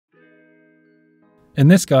In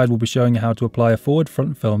this guide, we'll be showing you how to apply a forward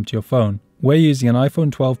front film to your phone. We're using an iPhone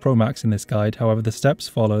 12 Pro Max in this guide, however the steps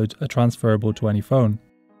followed are transferable to any phone.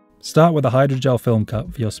 Start with a hydrogel film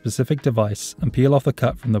cut for your specific device and peel off the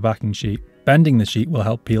cut from the backing sheet. Bending the sheet will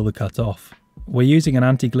help peel the cut off. We're using an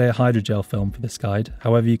anti-glare hydrogel film for this guide,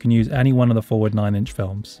 however you can use any one of the forward 9-inch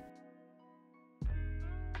films.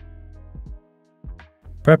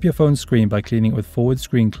 Prep your phone screen by cleaning it with forward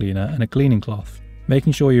screen cleaner and a cleaning cloth,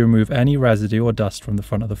 making sure you remove any residue or dust from the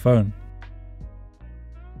front of the phone.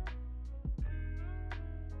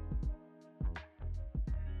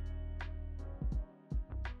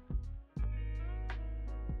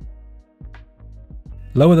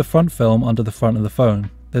 Lower the front film onto the front of the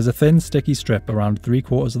phone. There's a thin sticky strip around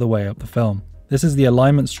 3/4 of the way up the film. This is the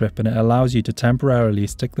alignment strip and it allows you to temporarily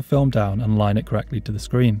stick the film down and align it correctly to the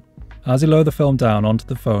screen. As you lower the film down onto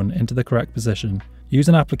the phone into the correct position, use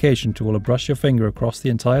an application tool or brush your finger across the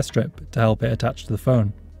entire strip to help it attach to the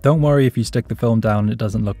phone. Don't worry if you stick the film down and it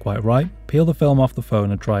doesn't look quite right. Peel the film off the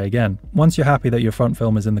phone and try again. Once you're happy that your front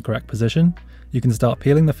film is in the correct position, you can start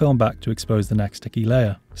peeling the film back to expose the next sticky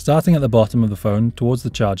layer. Starting at the bottom of the phone towards the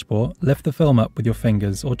charge port, lift the film up with your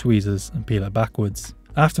fingers or tweezers and peel it backwards.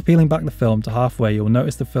 After peeling back the film to halfway, you'll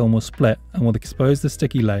notice the film will split and will expose the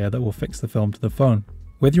sticky layer that will fix the film to the phone.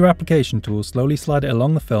 With your application tool, slowly slide it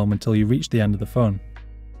along the film until you reach the end of the phone.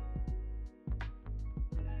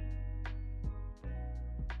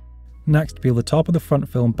 Next, peel the top of the front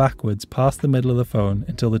film backwards past the middle of the phone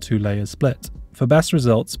until the two layers split. For best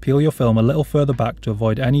results, peel your film a little further back to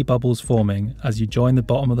avoid any bubbles forming as you join the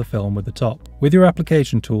bottom of the film with the top. With your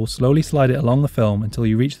application tool, slowly slide it along the film until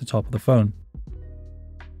you reach the top of the phone.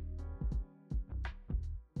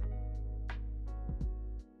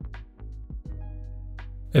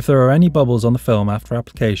 If there are any bubbles on the film after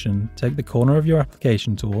application, take the corner of your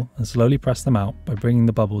application tool and slowly press them out by bringing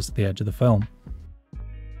the bubbles to the edge of the film.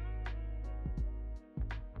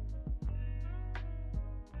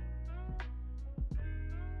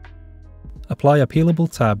 Apply a peelable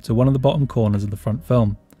tab to one of the bottom corners of the front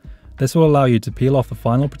film. This will allow you to peel off the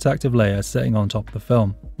final protective layer sitting on top of the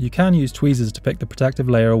film. You can use tweezers to pick the protective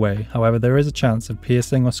layer away, however there is a chance of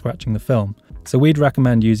piercing or scratching the film, so we'd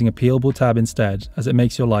recommend using a peelable tab instead as it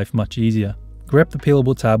makes your life much easier. Grip the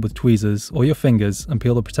peelable tab with tweezers or your fingers and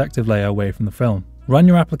peel the protective layer away from the film. Run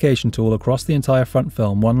your application tool across the entire front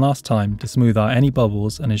film one last time to smooth out any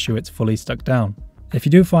bubbles and ensure it's fully stuck down. If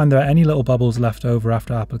you do find there are any little bubbles left over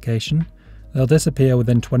after application, they'll disappear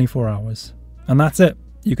within 24 hours. And that's it.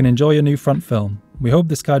 You can enjoy your new front film. We hope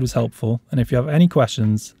this guide was helpful, and if you have any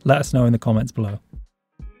questions, let us know in the comments below.